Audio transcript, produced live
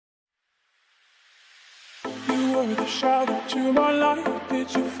were the shadow to my light.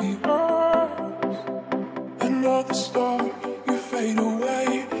 Did you feel us? Another star, you fade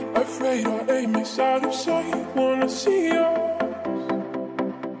away. Afraid our aim is out of sight. Wanna see us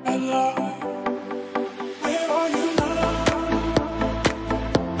alive. Where are you now?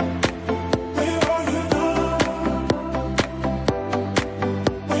 Where are you now?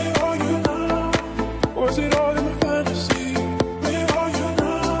 Where are you now? Was it all in my fantasy? Where are you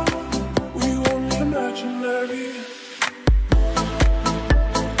now? Were you only imaginary?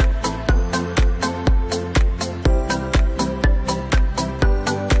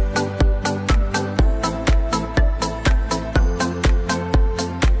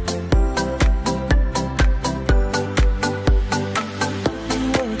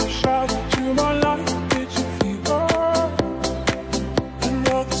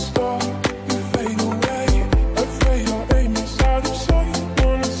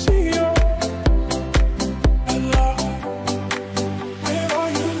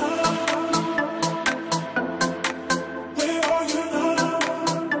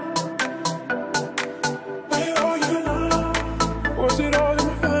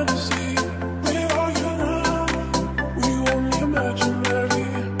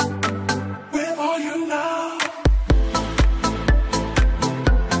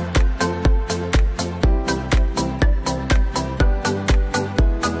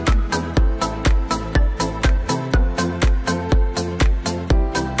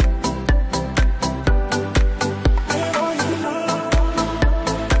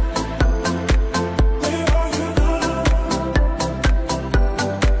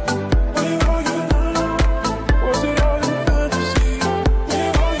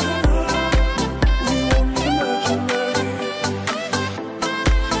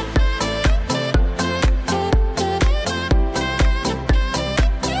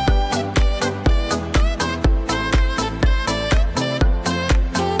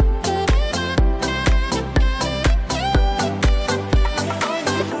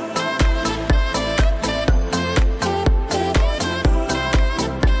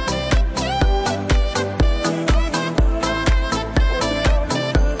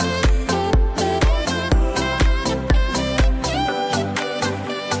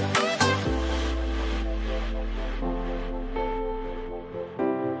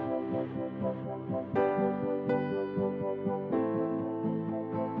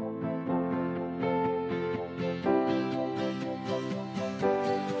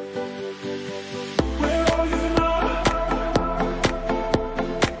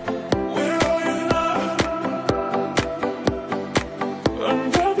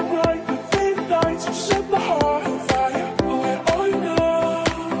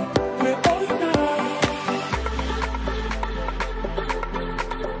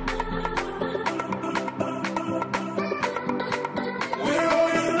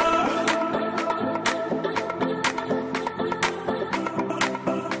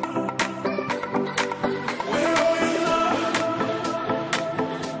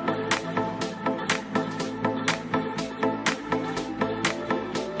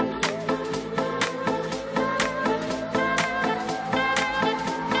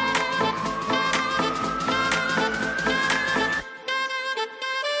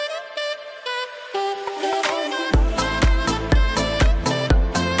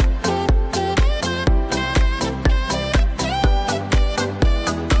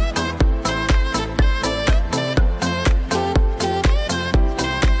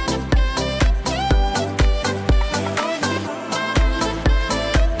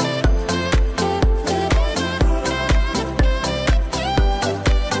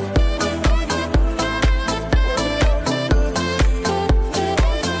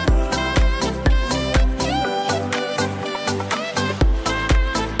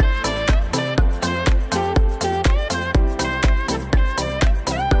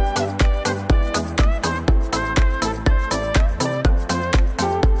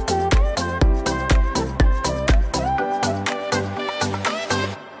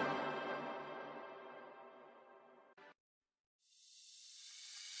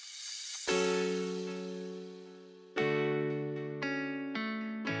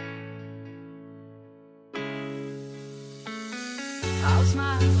 I'll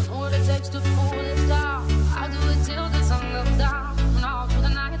smile, know what it takes to fool this town. I'll do it till the sun goes down, and all through the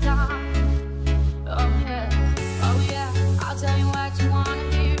night time. Oh yeah, I'll tell you what you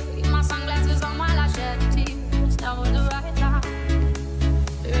wanna hear. Keep my sunglasses on while I shed tears. Now at the right time.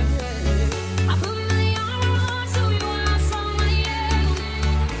 I put my armor on, so you are strong,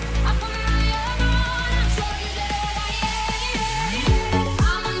 yeah. I put my armor on, I'll show you that I am.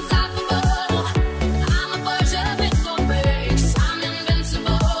 I'm unstoppable, I'm a push-up.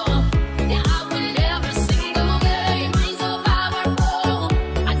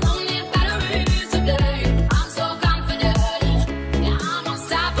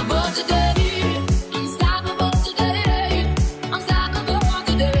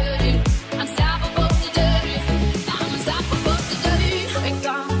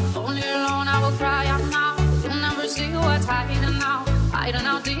 hiding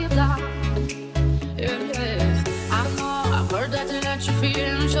out deep down. Yeah, I know, I've heard that they let you feel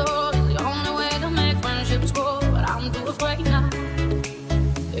and show is the only way to make friendships grow, but I'm too afraid now.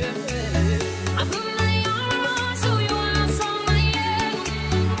 I put my armor on, show you how strong I am.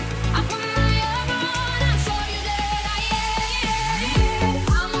 I put my armor on, I'll show you that I am.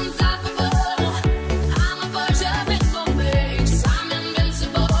 I'm unstoppable. I'm a virgin with no brakes. I'm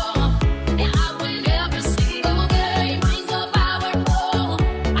invincible. Yeah, I win every single game. I'm so powerful.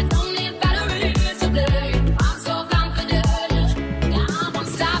 I don't need batteries to play. I'm so confident. Yeah, I'm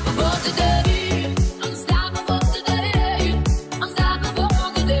unstoppable today. Unstoppable today. Unstoppable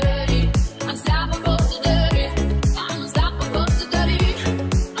today. Unstoppable today. I'm unstoppable today.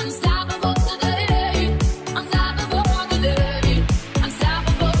 Unstoppable today. Unstoppable today.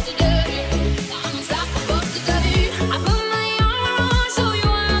 Unstoppable today. I'm unstoppable today. I put my armor on, show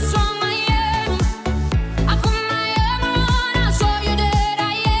you how strong I am. I put my armor on, I'll show you that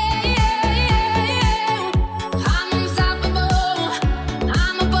I am. I'm unstoppable.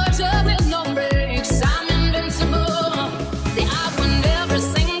 I'm a butcher with no brakes. I'm invincible. Yeah, I win every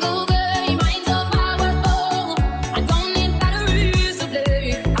single game. I'm so powerful. I don't need batteries to play.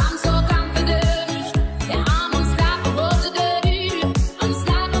 I'm so confident. Yeah, I'm unstoppable today.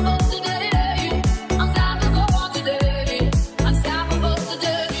 Unstoppable today. Unstoppable today. Unstoppable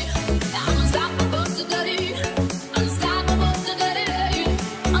today. Yeah, I'm unstoppable today. Unstoppable today. Unstoppable today.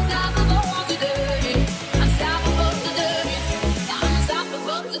 Unstoppable today. Yeah, I'm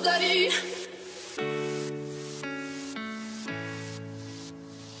unstoppable today.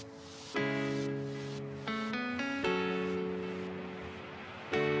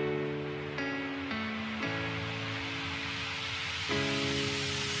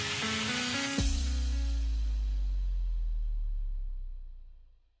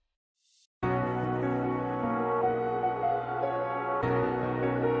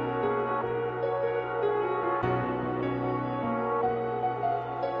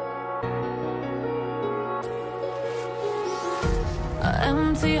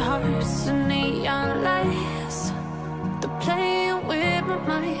 Empty hearts and neon lights, they're playing with my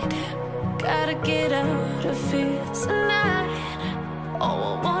mind. Gotta get out of here tonight. Oh,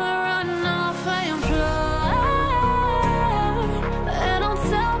 I wanna run off and fly. And I'll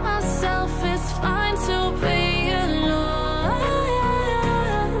tell myself it's fine to be alone,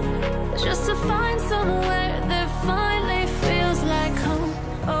 just to find somewhere that finally feels like home.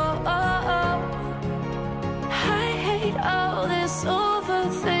 Oh, oh, oh. I hate all this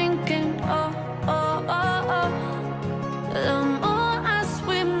overthinking. Oh, oh, oh, oh. The more I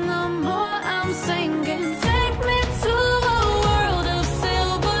swim, the more I'm sinking. Take me to a world of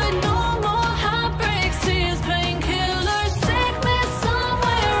silver. No more heartbreaks, tears, painkillers. Take me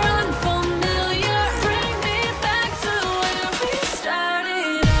somewhere unfamiliar. Bring me back to where we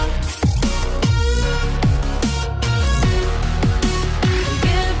started out.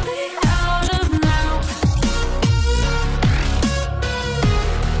 Get me out of now.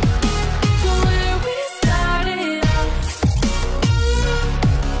 To where we started out.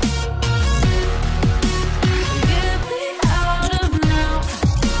 Get me out of now.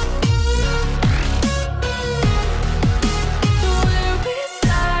 To where we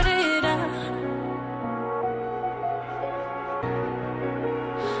started out.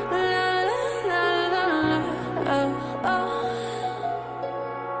 La la la la la. Oh, oh.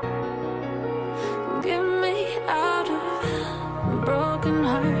 Get me out of broken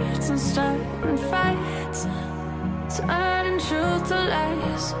hearts and starting fights, turning truth to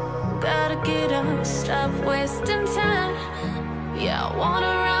lies. Gotta get up, stop wasting time. Yeah, I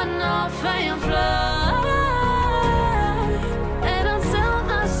wanna run off and fly. And I'll tell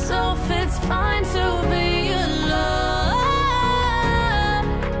myself it's fine to be alone,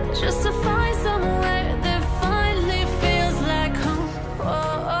 just to find somewhere that finally feels like home.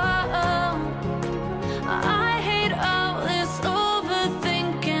 Oh, oh, oh. I hate all this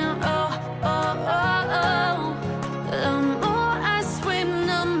overthinking. Oh, oh, oh, oh. The more I swim,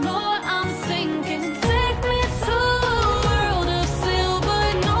 the more I'm sinking. Take me to a world of silver.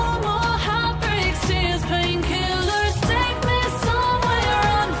 No more heartbreaks,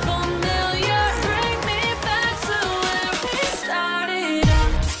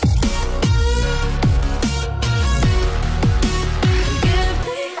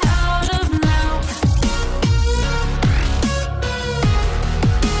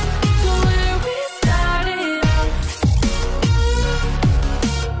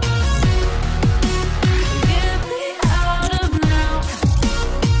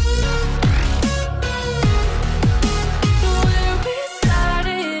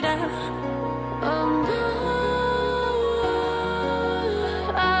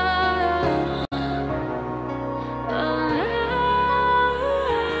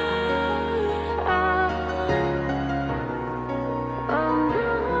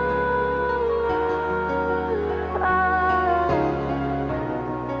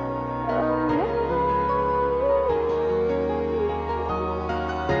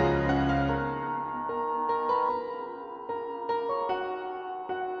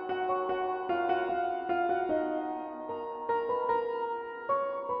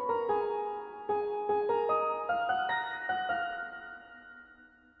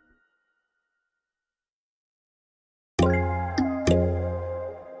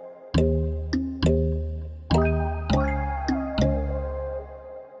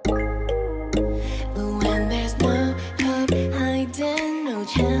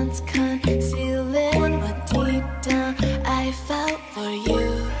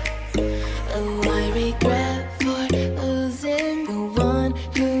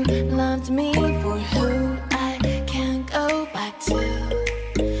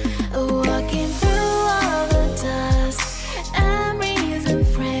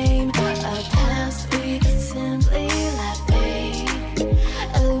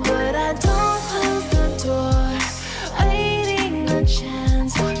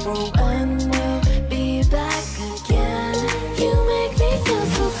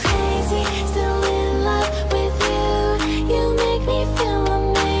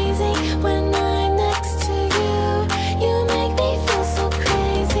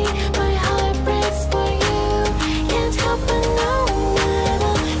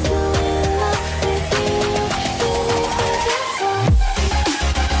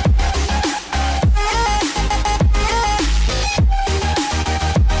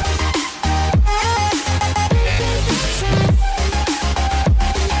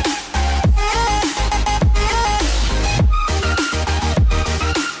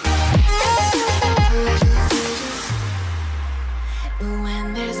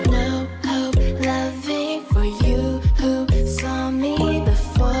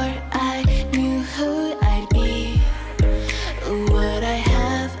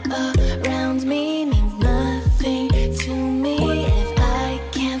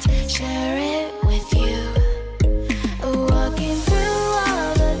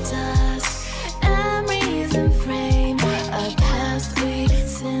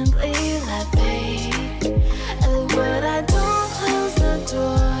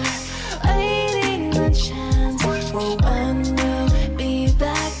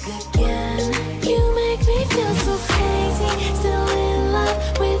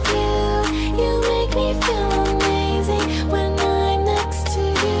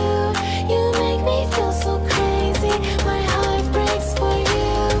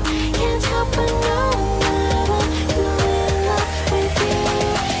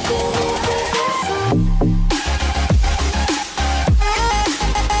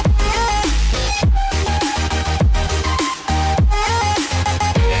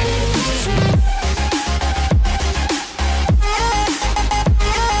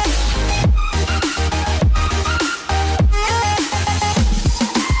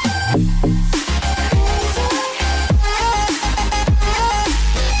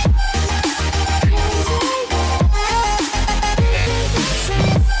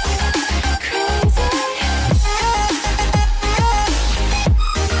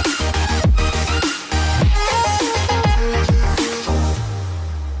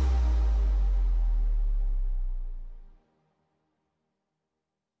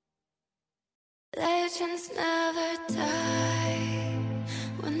 Legends never die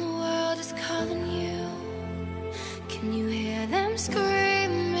when the world is calling you. Can you hear them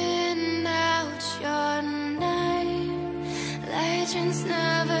screaming out your name? Legends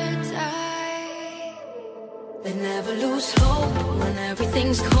never die. They never lose hope when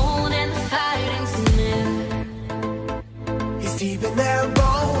everything's cold and the fighting's near. It's deep in their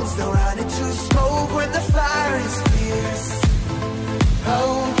bones, they'll run into smoke when the fire is fierce.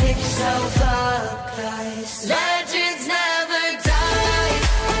 Oh, pick yourself up, guys. Legends never die.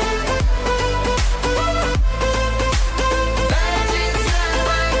 Legends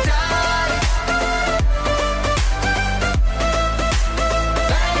never die.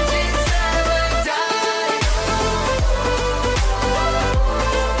 Legends never die.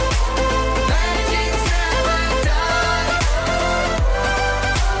 Legends never die.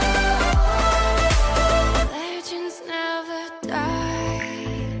 Legends never die.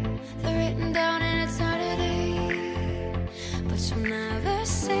 They're written down in eternity, but you'll never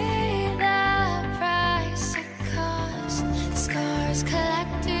see the price it cost. The scars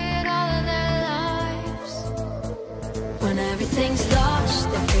collected all of their lives. When everything's lost,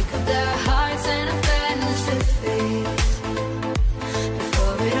 they pick up their hearts and avenge defeat.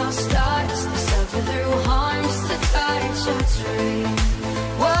 Before it all starts, they suffer through harms to touch your dream.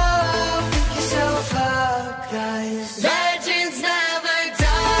 Whoa, pick yourself up, guys. Legends never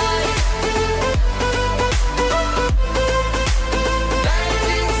die.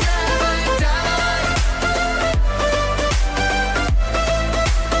 Legends never die.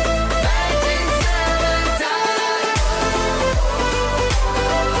 Legends never die.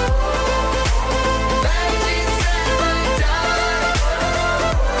 Legends never die.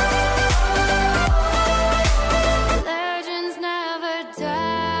 Legends never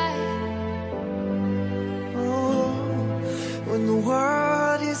die. Oh, when the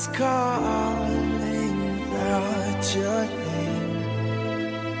world is calling out your name.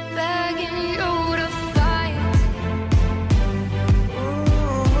 Begging you to fight.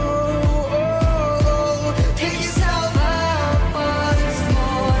 Oh, pick yourself up once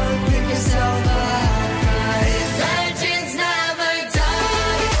more. Pick yourself up, guys. Legends never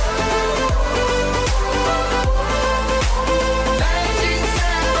die. Legends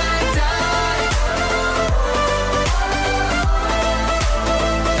never die.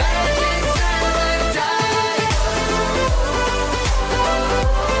 Legends never die.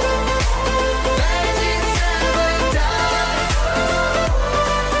 Legends never die.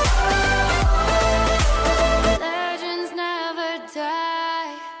 Legends never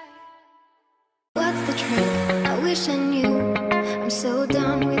die. What's the truth? I wish I knew. I'm so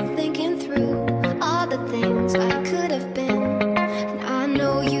done with thinking through all the things I could have been, and I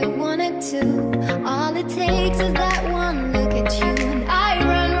know you wanted to. All it takes is that one look at you, and I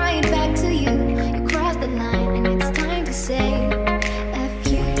run right back to you. You cross the line, and it's time to say F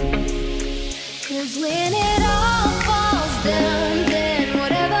you. 'Cause when it all falls down, then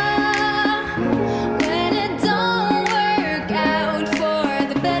whatever. When it don't work out for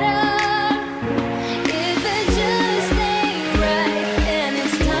the better, if it just ain't right, then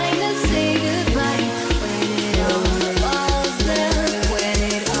it's time to say goodbye. When it all falls down, when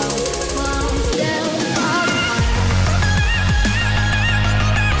it all falls down, I'll be fine.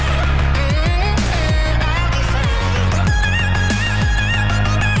 Why we fight,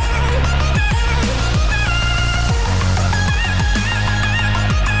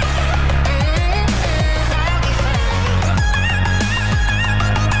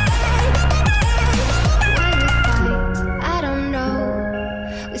 I don't know.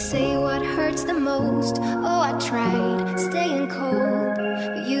 We say what hurts the most. Oh, I tried staying cold,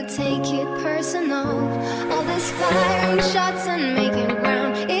 but you take it personal. All this firing shots and making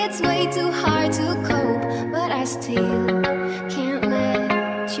ground, it's way too hard to cope. But I still can't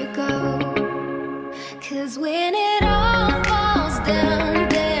let you go. 'Cause when it all falls down,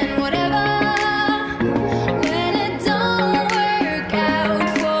 then whatever. When it don't work out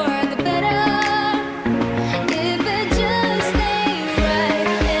for the better, if it just ain't right,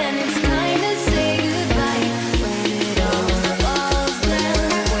 then it's time to say goodbye. When it all falls down,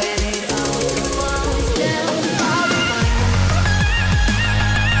 when it all falls down, I'll be fine.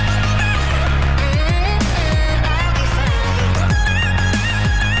 I'll be fine.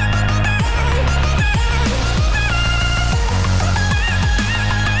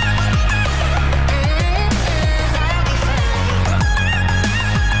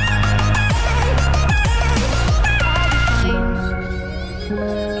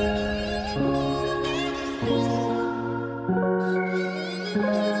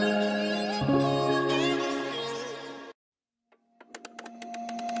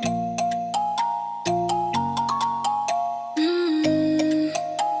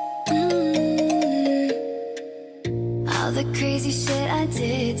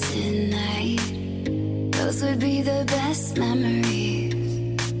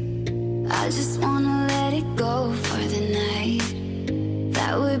 I just wanna let it go for the night.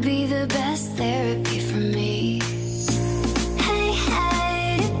 That would be the best therapy for me. Hey,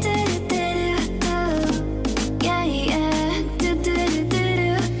 hey, do-do-do-do-do. Yeah, yeah,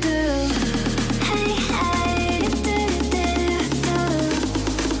 do-do-do-do-do. Hey, hey, do-do-do-do-do.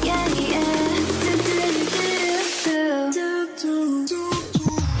 Yeah, yeah, do-do-do-do-do.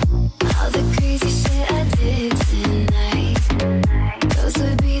 All the crazy shit I did tonight, those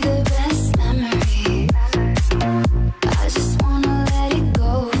would be the best memories. I just wanna let it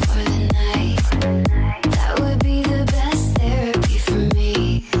go for the night. That would be the best therapy for me.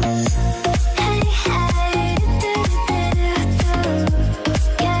 Hey, hey, do-do-do-do-do.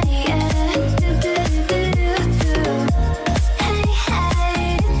 Yeah, yeah, do-do-do-do-do. Hey, hey,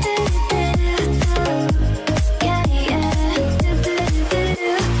 do-do-do-do-do. Yeah, yeah, do-do-do-do-do.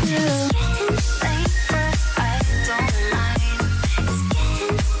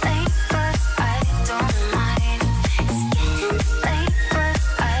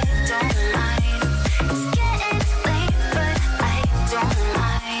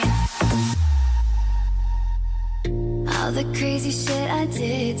 All the crazy shit I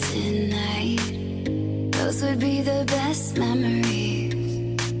did tonight, those would be the best memories.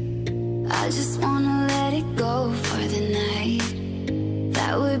 I just wanna let it go for the night.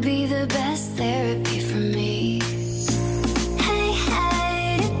 That would be the best therapy for me. Hey,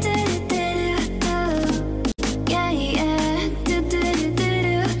 hey, do-do-do-do-do. Yeah, yeah,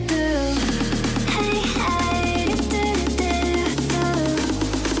 do-do-do-do-do. Hey, hey, do-do-do-do-do.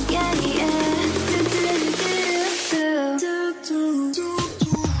 Yeah, yeah, do-do-do-do-do.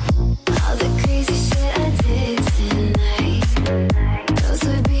 All the crazy shit I did tonight, those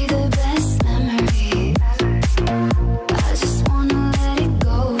would be the best memories. I just wanna let it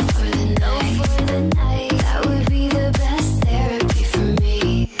go for the night. That would be the best therapy for me.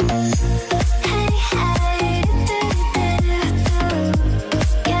 Hey, hey, do-do-do-do-do.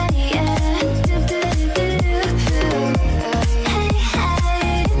 Yeah, yeah, do-do-do-do-do. Hey,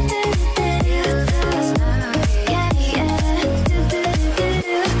 hey, do-do-do-do-do. Yeah, yeah, do-do-do-do-do.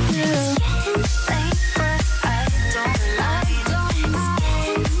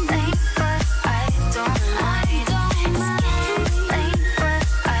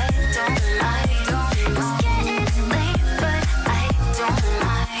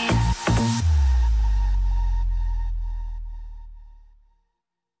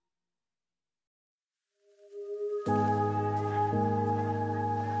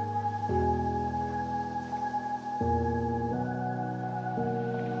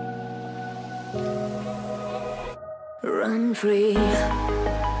 Run free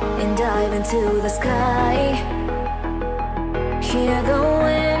and dive into the sky. Hear the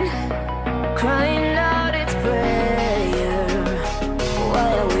wind crying out its prayer. Why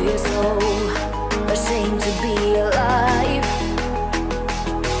are we so ashamed to be alive?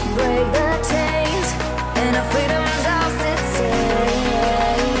 Break the chains and our freedom's ours to take.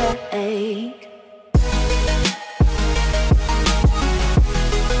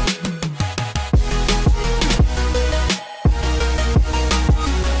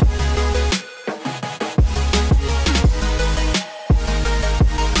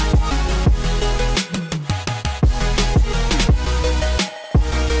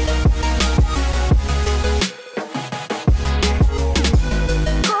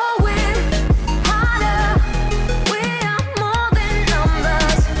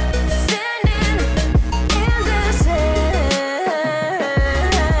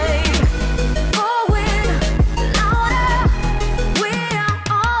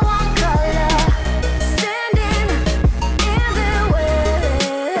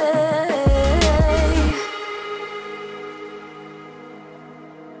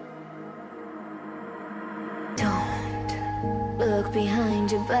 Look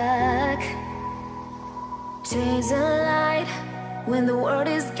behind your back. Chase a light when the world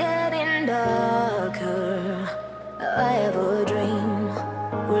is getting darker. I have a dream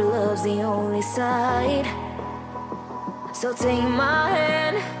where love's the only side. So take my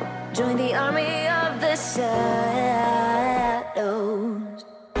hand, join the army of the shadows.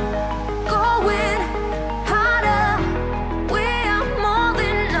 Going harder, we are more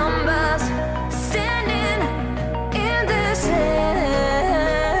than numbers, standing in this shade.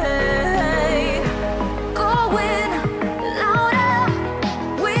 Going louder,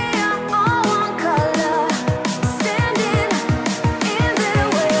 we are all one color, standing in the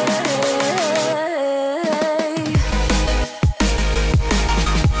way.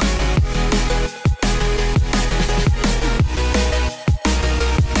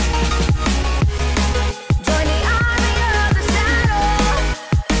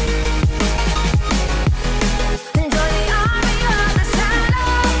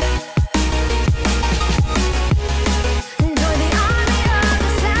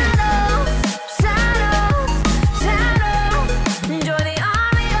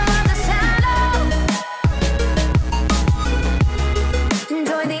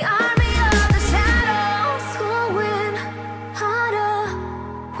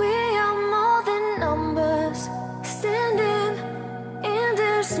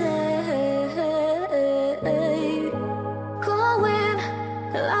 Going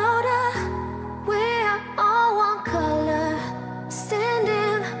louder, we are all one color,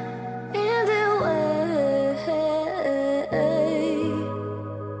 standing in the way.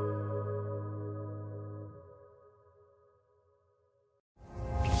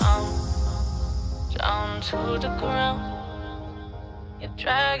 I'm down to the ground. You're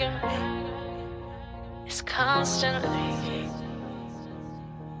dragging me. It's constantly.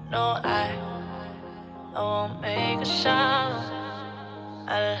 No, I won't make a sound.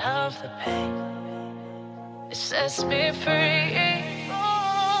 I love the pain. It sets me free.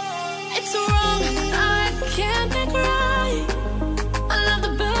 It's wrong, I can't think right. I love the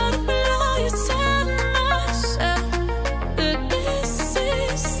bird below you, tell myself that this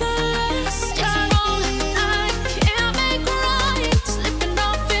is the last. It's wrong, I can't make right. Slipping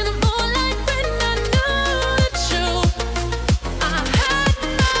off in the moonlight when I knew the truth. I had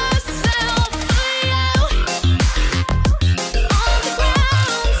myself for you. On the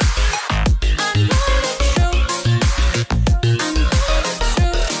ground, I know the truth. I know the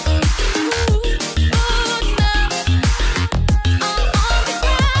truth. Good now, I'm on the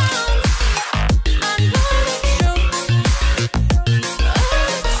ground. I know the truth.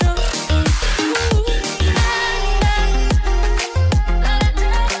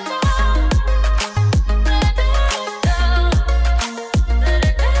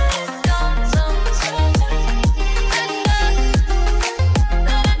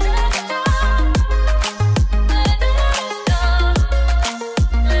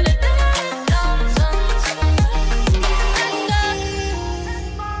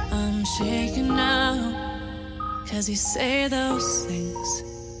 I'm shaking now, 'cause you say those things,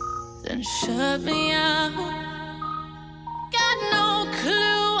 then shut me out. Got no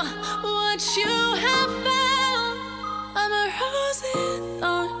clue what you have found. I'm a rose in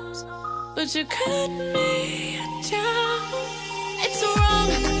thorns, but you cut me